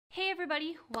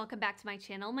everybody, welcome back to my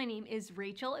channel. My name is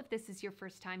Rachel. If this is your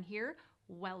first time here,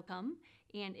 welcome.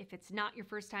 And if it's not your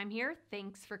first time here,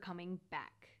 thanks for coming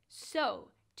back. So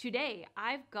today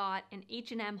I've got an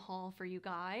H&M haul for you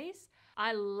guys.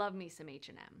 I love me some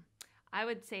H&M. I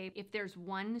would say if there's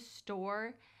one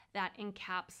store that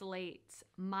encapsulates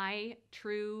my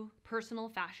true personal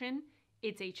fashion,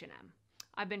 it's H&M.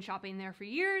 I've been shopping there for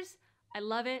years. I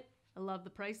love it. I love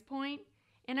the price point.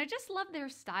 And I just love their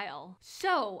style.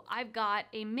 So I've got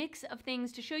a mix of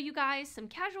things to show you guys, some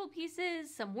casual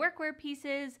pieces, some workwear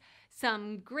pieces,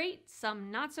 some great, some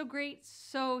not so great.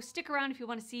 So stick around if you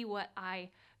want to see what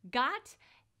I got.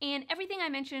 And everything I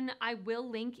mention, I will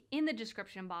link in the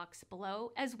description box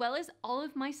below, as well as all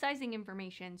of my sizing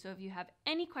information. So if you have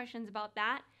any questions about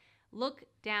that, look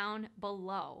down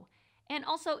below. And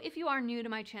also, if you are new to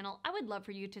my channel, I would love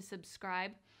for you to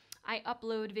subscribe. I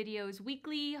upload videos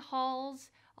weekly, hauls,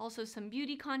 also some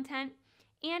beauty content.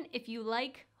 And if you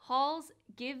like hauls,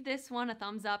 give this one a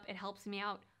thumbs up. It helps me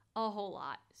out a whole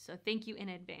lot. So thank you in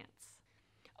advance.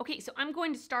 Okay, so I'm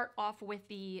going to start off with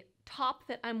the top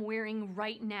that I'm wearing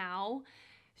right now.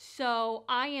 So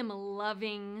I am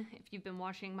loving, if you've been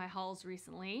watching my hauls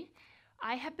recently,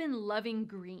 I have been loving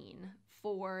green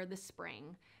for the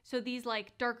spring. So these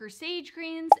like darker sage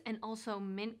greens and also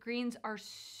mint greens are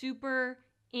super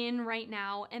in right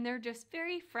now, and they're just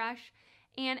very fresh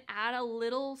and add a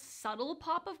little subtle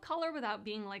pop of color without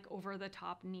being like over the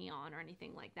top neon or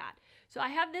anything like that. So I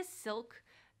have this silk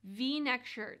V-neck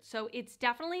shirt. So it's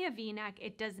definitely a V-neck.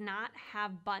 It does not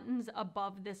have buttons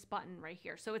above this button right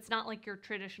here. So it's not like your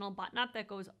traditional button up that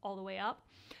goes all the way up.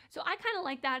 So I kind of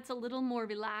like that. It's a little more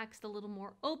relaxed, a little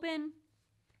more open.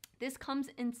 This comes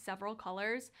in several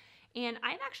colors. And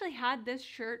I've actually had this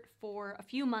shirt for a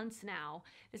few months now.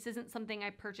 This isn't something I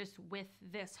purchased with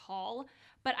this haul,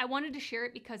 but I wanted to share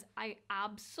it because I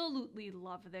absolutely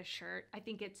love this shirt. I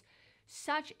think it's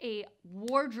such a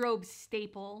wardrobe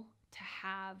staple to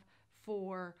have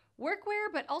for workwear,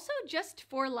 but also just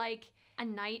for like a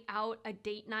night out, a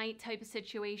date night type of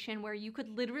situation where you could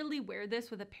literally wear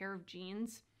this with a pair of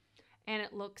jeans and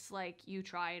it looks like you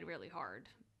tried really hard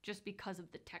just because of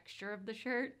the texture of the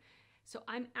shirt. So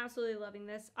I'm absolutely loving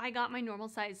this. I got my normal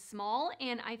size small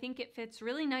and I think it fits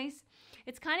really nice.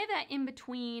 It's kind of that in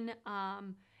between,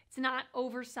 it's not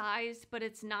oversized, but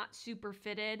it's not super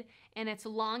fitted, and it's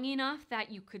long enough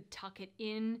that you could tuck it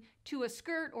in to a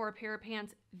skirt or a pair of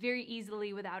pants very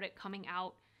easily without it coming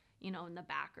out, you know, in the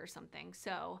back or something.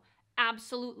 So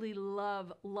absolutely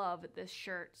love this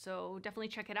shirt. So definitely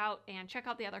check it out and check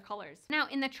out the other colors. Now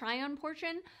in the try-on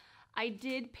portion, I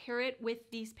did pair it with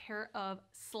these pair of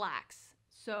slacks.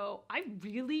 So I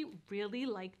really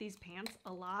like these pants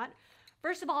a lot.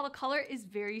 First of all, the color is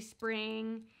very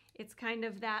spring. It's kind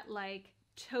of that like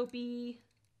taupey,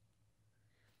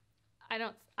 I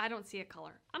don't see a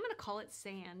color. I'm gonna call it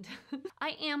sand.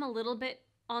 I am a little bit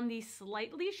on the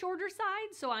slightly shorter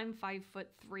side, so I'm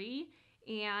 5'3",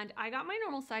 and I got my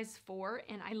normal size 4,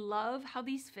 and I love how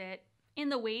these fit in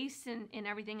the waist and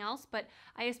everything else, but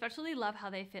I especially love how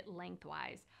they fit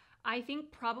lengthwise. I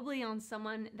think probably on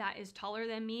someone that is taller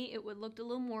than me, it would look a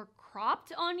little more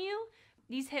cropped on you.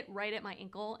 These hit right at my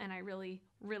ankle, and I really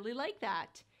like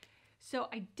that. So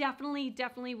I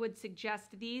definitely would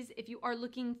suggest these if you are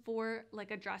looking for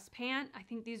like a dress pant. I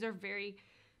think these are very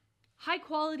high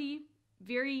quality,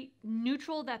 very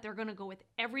neutral, that they're gonna go with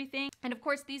everything. And of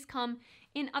course, these come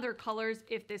in other colors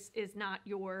if this is not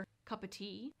your cup of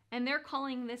tea. And they're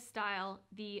calling this style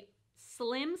the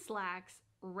Slim Slacks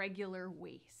Regular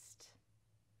Waist.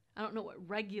 I don't know what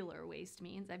regular waist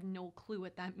means. I have no clue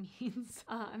what that means.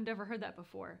 I've never heard that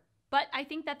before. But I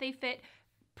think that they fit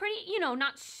pretty, you know,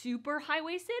 not super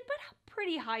high-waisted, but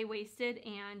pretty high-waisted,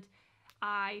 and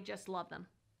I just love them.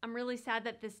 I'm really sad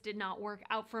that this did not work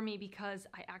out for me because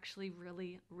I actually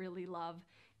really love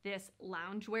this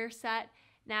loungewear set.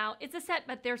 Now, it's a set,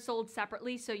 but they're sold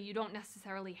separately, so you don't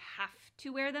necessarily have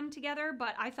to wear them together,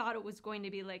 but I thought it was going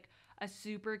to be like a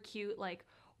super cute, like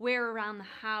wear around the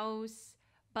house,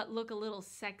 but look a little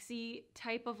sexy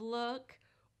type of look,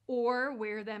 or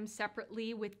wear them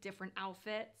separately with different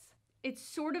outfits. It's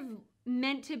sort of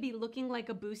meant to be looking like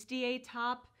a bustier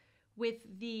top with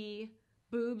the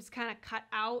boobs kind of cut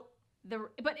out,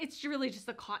 but it's really just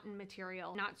a cotton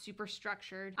material, not super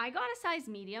structured. I got a size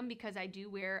medium because I do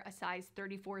wear a size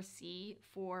 34C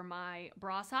for my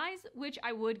bra size, which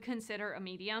I would consider a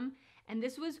medium, and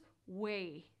this was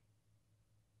way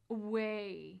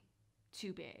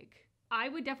too big. I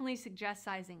would definitely suggest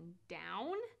sizing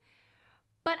down,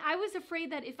 but I was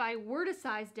afraid that if I were to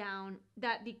size down,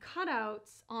 that the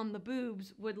cutouts on the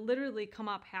boobs would literally come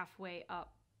up halfway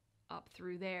up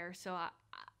through there. So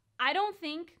I don't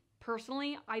think,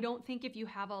 personally, I don't think if you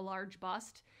have a large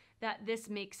bust that this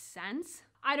makes sense.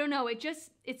 I don't know,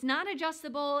 it's not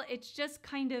adjustable. It's just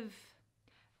kind of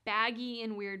baggy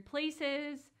in weird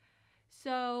places.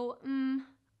 So,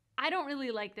 I don't really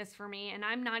like this for me, and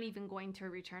I'm not even going to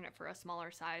return it for a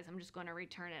smaller size. I'm just going to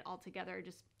return it altogether.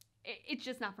 It's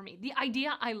just not for me. The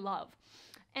idea I love,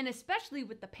 and especially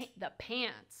with the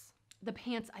pants. The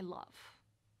pants I love.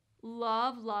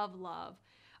 Love, love, love.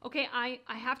 Okay, I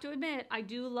have to admit, I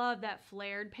do love that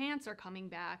flared pants are coming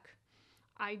back.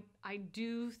 I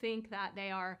do think that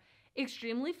they are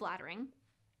extremely flattering.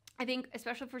 I think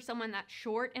especially for someone that's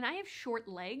short, and I have short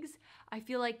legs, I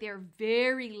feel like they're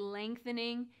very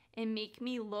lengthening and make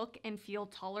me look and feel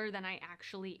taller than I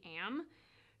actually am.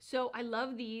 So I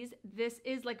love these. This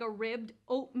is like a ribbed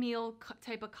oatmeal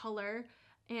type of color,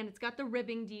 and it's got the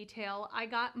ribbing detail. I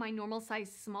got my normal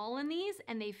size small in these,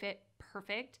 and they fit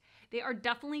perfect. They are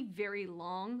definitely very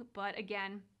long, but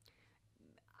again,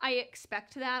 I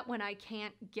expect that when I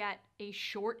can't get a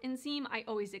short inseam. I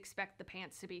always expect the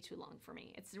pants to be too long for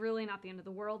me. It's really not the end of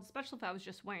the world, especially if I was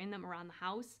just wearing them around the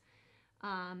house.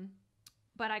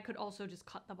 But I could also just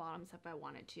cut the bottoms if I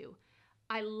wanted to.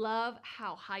 I love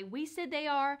how high-waisted they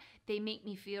are. They make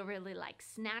me feel really like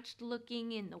snatched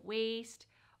looking in the waist.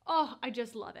 Oh, I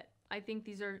just love it. I think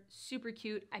these are super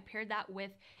cute. I paired that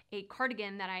with a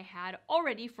cardigan that I had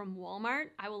already from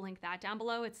Walmart. I will link that down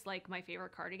below. It's like my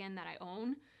favorite cardigan that I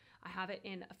own. I have it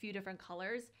in a few different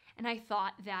colors, and I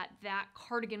thought that that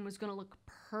cardigan was gonna look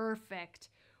perfect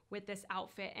with this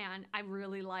outfit, and I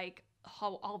really like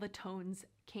how all the tones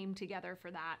came together for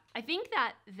that. I think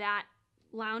that that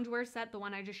loungewear set, the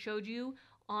one I just showed you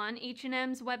on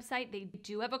H&M's website, they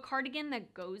do have a cardigan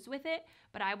that goes with it,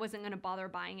 but I wasn't gonna bother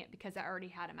buying it because I already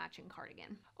had a matching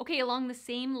cardigan. Okay, along the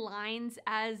same lines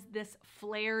as this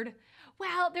flared,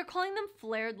 well, they're calling them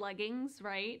flared leggings,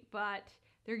 right? But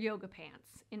they're yoga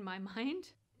pants in my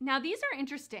mind. Now these are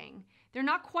interesting. They're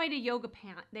not quite a yoga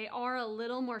pant. They are a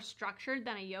little more structured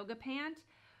than a yoga pant,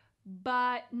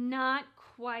 but not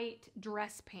quite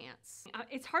dress pants.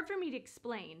 It's hard for me to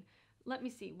explain. Let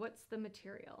me see, what's the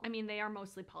material? I mean, they are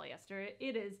mostly polyester.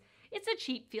 It's a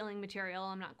cheap feeling material,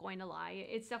 I'm not going to lie.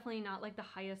 It's definitely not like the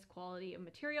highest quality of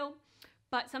material,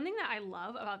 but something that I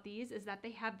love about these is that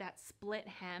they have that split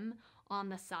hem on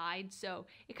the side, so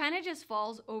it kind of just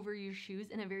falls over your shoes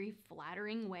in a very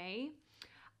flattering way.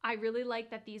 I really like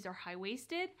that these are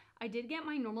high-waisted. I did get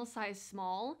my normal size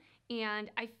small, and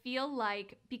I feel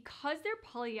like because they're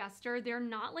polyester, they're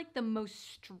not like the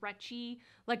most stretchy,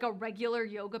 like a regular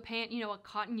yoga pant. You know, a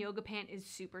cotton yoga pant is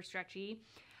super stretchy.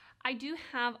 I do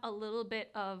have a little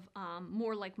bit of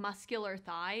more like muscular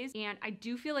thighs, and I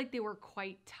do feel like they were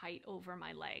quite tight over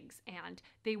my legs and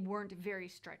they weren't very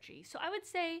stretchy. So I would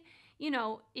say, you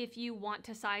know, if you want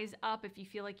to size up, if you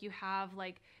feel like you have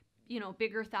like, you know,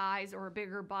 bigger thighs or a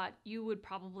bigger butt, you would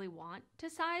probably want to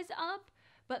size up.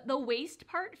 But the waist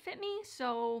part fit me,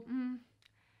 so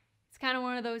it's kind of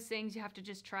one of those things you have to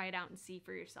just try it out and see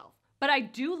for yourself. But I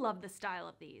do love the style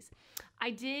of these.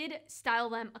 I did style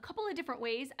them a couple of different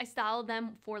ways. I styled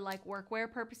them for like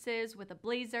workwear purposes with a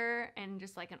blazer and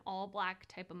just like an all black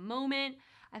type of moment.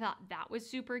 I thought that was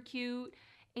super cute.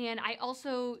 And I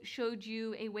also showed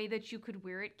you a way that you could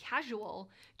wear it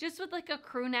casual, just with like a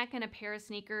crew neck and a pair of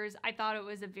sneakers. I thought it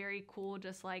was a very cool,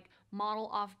 just like model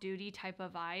off duty type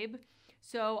of vibe.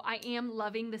 So I am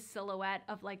loving the silhouette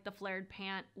of like the flared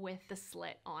pant with the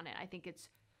slit on it. I think it's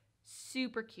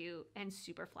super cute and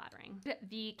super flattering.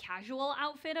 The casual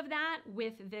outfit of that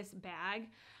with this bag,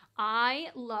 I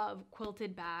love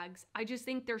quilted bags. I just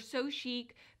think they're so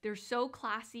chic, they're so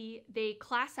classy, they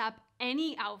class up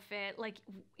any outfit. Like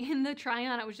in the try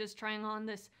on, I was just trying on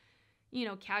this, you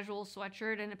know, casual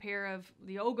sweatshirt and a pair of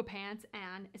yoga pants,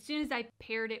 and as soon as I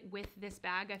paired it with this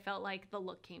bag, I felt like the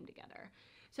look came together.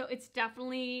 So it's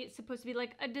definitely supposed to be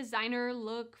like a designer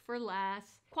look for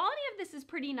less. Quality of this is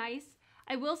pretty nice.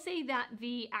 I will say that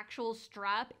the actual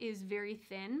strap is very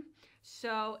thin,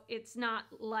 so it's not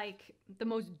like the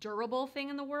most durable thing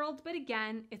in the world, but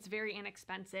again, it's very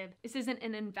inexpensive. This isn't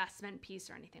an investment piece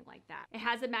or anything like that. It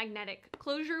has a magnetic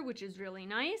closure, which is really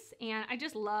nice, and I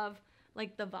just love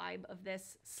like the vibe of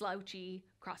this slouchy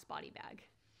crossbody bag.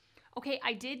 Okay,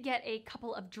 I did get a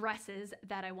couple of dresses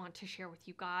that I want to share with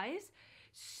you guys.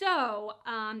 So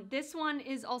this one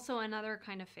is also another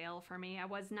kind of fail for me. I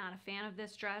was not a fan of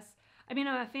this dress. I mean,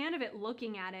 I'm a fan of it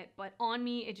looking at it, but on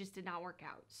me, it just did not work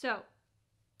out. So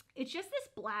it's just this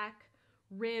black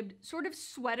ribbed sort of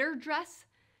sweater dress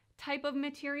type of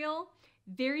material.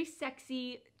 Very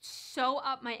sexy, so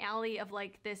up my alley of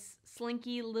like this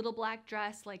slinky little black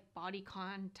dress, like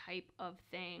bodycon type of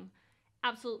thing.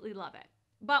 Absolutely love it.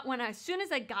 But as soon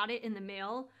as I got it in the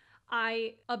mail,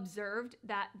 I observed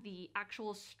that the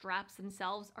actual straps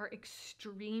themselves are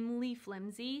extremely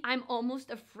flimsy. I'm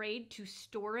almost afraid to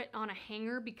store it on a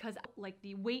hanger because like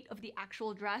the weight of the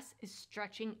actual dress is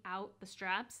stretching out the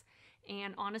straps.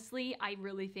 And honestly, I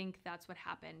really think that's what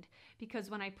happened, because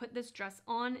when I put this dress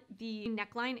on, the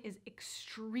neckline is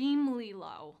extremely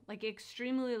low, like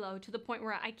extremely low, to the point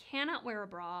where I cannot wear a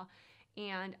bra,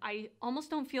 and I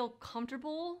almost don't feel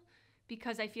comfortable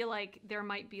because I feel like there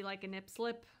might be like a nip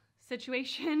slip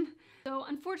situation. So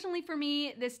unfortunately for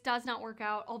me, this does not work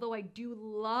out, although I do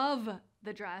love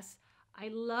the dress. I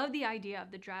love the idea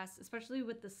of the dress, especially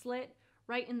with the slit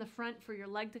right in the front for your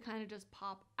leg to kind of just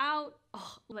pop out.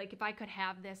 Oh, like if I could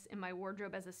have this in my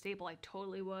wardrobe as a staple, I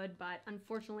totally would, but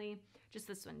unfortunately, just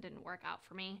this one didn't work out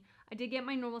for me. I did get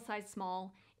my normal size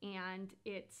small, and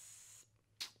it's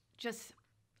just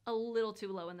a little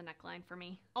too low in the neckline for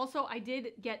me. Also, I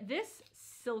did get this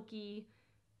silky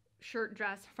shirt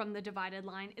dress from the Divided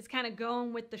line. It's kind of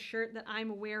going with the shirt that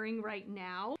I'm wearing right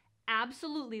now.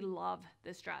 Absolutely love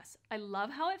this dress. I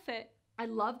love how it fit. I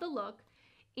love the look.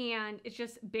 And it's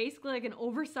just basically like an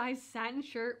oversized satin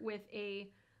shirt with a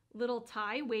little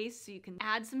tie waist, so you can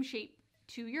add some shape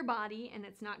to your body and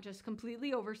it's not just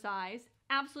completely oversized.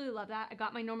 Absolutely love that. I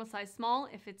got my normal size small.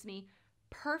 It fits me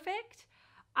perfect.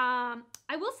 I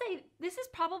will say this is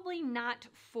probably not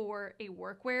for a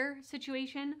workwear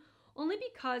situation, only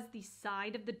because the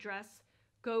side of the dress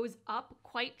goes up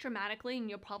quite dramatically, and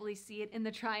you'll probably see it in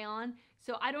the try on.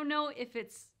 So I don't know if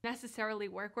it's necessarily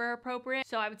workwear appropriate.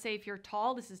 So I would say if you're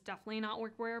tall, this is definitely not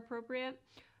workwear appropriate.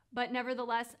 But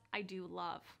nevertheless, I do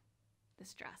love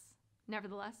this dress.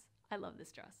 Nevertheless, I love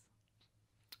this dress.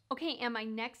 Okay, and my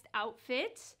next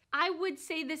outfit, I would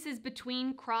say this is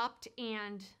between cropped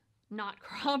and not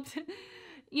cropped.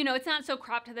 You know, it's not so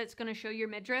cropped that it's gonna show your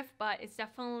midriff, but it's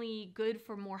definitely good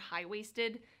for more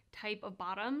high-waisted type of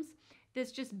bottoms.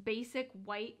 This just basic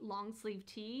white long sleeve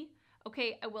tee.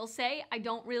 Okay, I will say I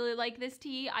don't really like this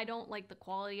tee. I don't like the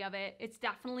quality of it. It's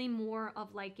definitely more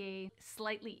of like a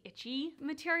slightly itchy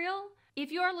material.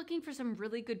 If you are looking for some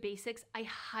really good basics, I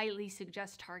highly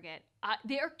suggest Target.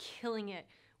 They are killing it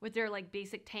with their like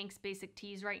basic tanks, basic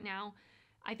tees right now.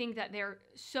 I think that they're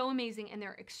so amazing, and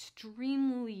they're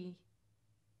extremely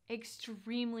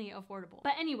affordable.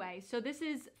 But anyway, so this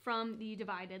is from the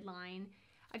Divided line.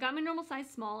 I got my normal size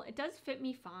small. It does fit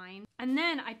me fine. And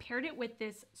then I paired it with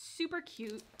this super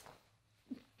cute,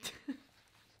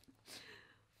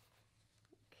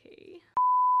 okay.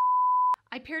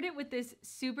 I paired it with this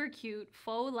super cute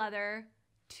faux leather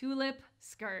tulip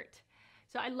skirt.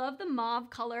 So I love the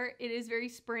mauve color. It is very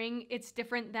spring. It's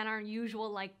different than our usual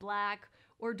like black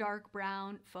or dark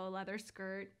brown faux leather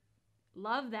skirt.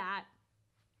 Love that.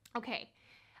 Okay.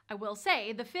 I will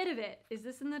say the fit of it, is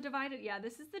this in the Divided? Yeah,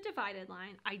 this is the Divided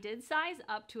line. I did size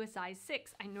up to a size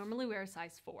 6. I normally wear a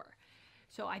size 4.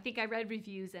 So I think I read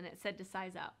reviews and it said to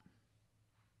size up.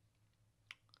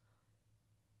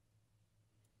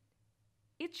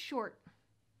 It's short.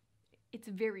 It's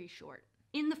very short.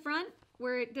 In the front,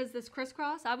 where it does this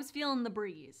crisscross, I was feeling the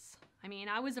breeze. I mean,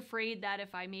 I was afraid that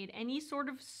if I made any sort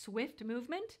of swift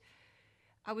movement,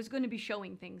 I was going to be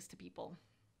showing things to people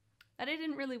that I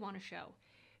didn't really want to show.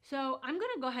 So I'm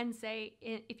gonna go ahead and say,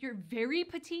 if you're very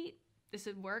petite, this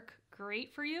would work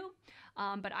great for you.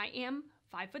 But I am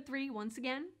 5'3" once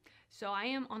again. So I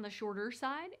am on the shorter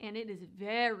side, and it is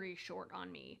very short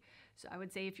on me. So I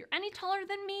would say if you're any taller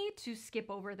than me, to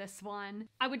skip over this one.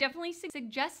 I would definitely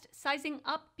suggest sizing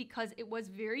up because it was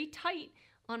very tight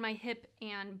on my hip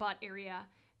and butt area,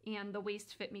 and the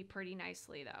waist fit me pretty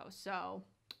nicely though. So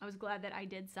I was glad that I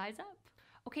did size up.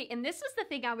 Okay, and this was the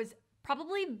thing I was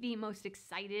probably the most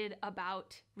excited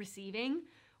about receiving,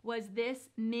 was this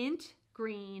mint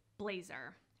green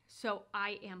blazer. So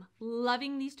I am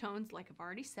loving these tones, like I've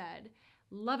already said.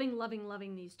 Loving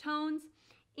these tones.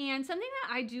 And something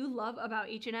that I do love about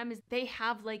H&M is they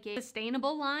have like a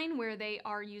sustainable line where they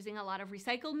are using a lot of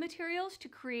recycled materials to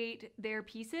create their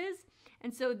pieces.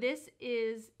 And so this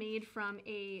is made from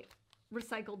a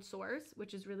recycled source,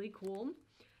 which is really cool.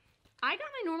 I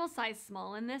got my normal size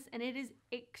small in this, and it is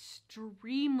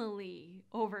extremely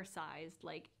oversized,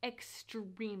 like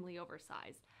extremely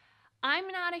oversized. I'm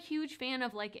not a huge fan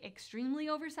of like extremely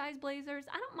oversized blazers.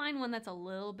 I don't mind one that's a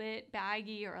little bit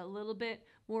baggy or a little bit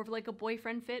more of like a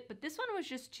boyfriend fit, but this one was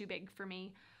just too big for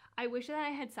me. I wish that I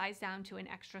had sized down to an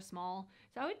extra small.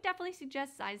 So I would definitely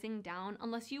suggest sizing down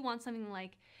unless you want something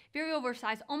like very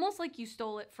oversized, almost like you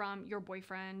stole it from your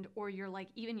boyfriend or your like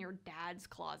even your dad's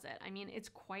closet. I mean, it's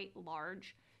quite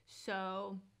large.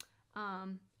 So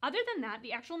Other than that,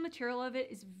 the actual material of it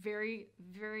is very,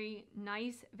 very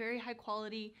nice, very high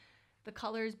quality. The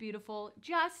color is beautiful,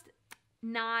 just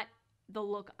not the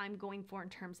look I'm going for in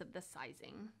terms of the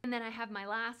sizing. And then I have my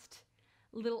last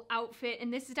little outfit,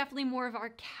 and this is definitely more of our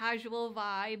casual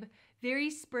vibe, very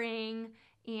spring,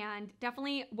 and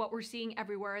definitely what we're seeing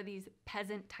everywhere are these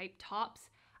peasant type tops.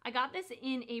 I got this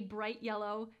in a bright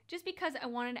yellow just because I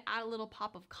wanted to add a little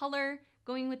pop of color,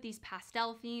 going with these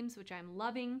pastel themes, which I'm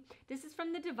loving. This is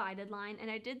from the Divided line, and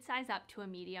I did size up to a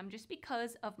medium just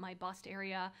because of my bust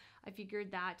area. I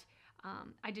figured that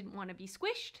I didn't want to be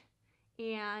squished,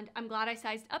 and I'm glad I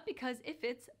sized up because it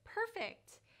fits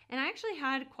perfect. And I actually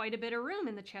had quite a bit of room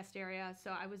in the chest area,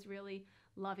 so I was really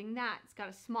loving that. It's got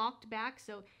a smocked back,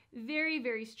 so very,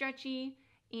 very stretchy,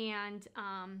 and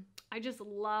I just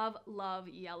love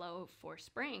yellow for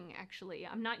spring, actually.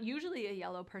 I'm not usually a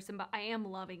yellow person, but I am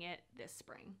loving it this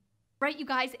spring. Right, you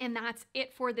guys, and that's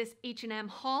it for this H&M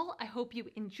haul. I hope you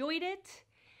enjoyed it.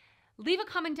 Leave a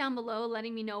comment down below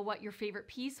letting me know what your favorite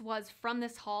piece was from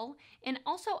this haul. And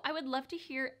also, I would love to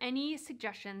hear any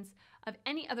suggestions of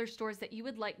any other stores that you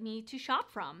would like me to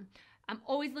shop from. I'm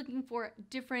always looking for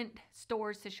different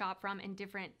stores to shop from and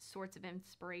different sorts of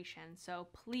inspiration. So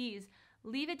please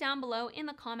leave it down below in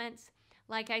the comments.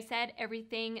 Like I said,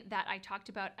 everything that I talked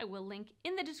about, I will link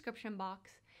in the description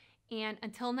box. And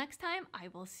until next time, I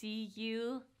will see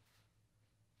you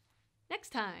next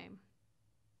time.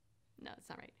 No, it's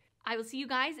not right. I will see you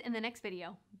guys in the next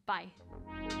video. Bye.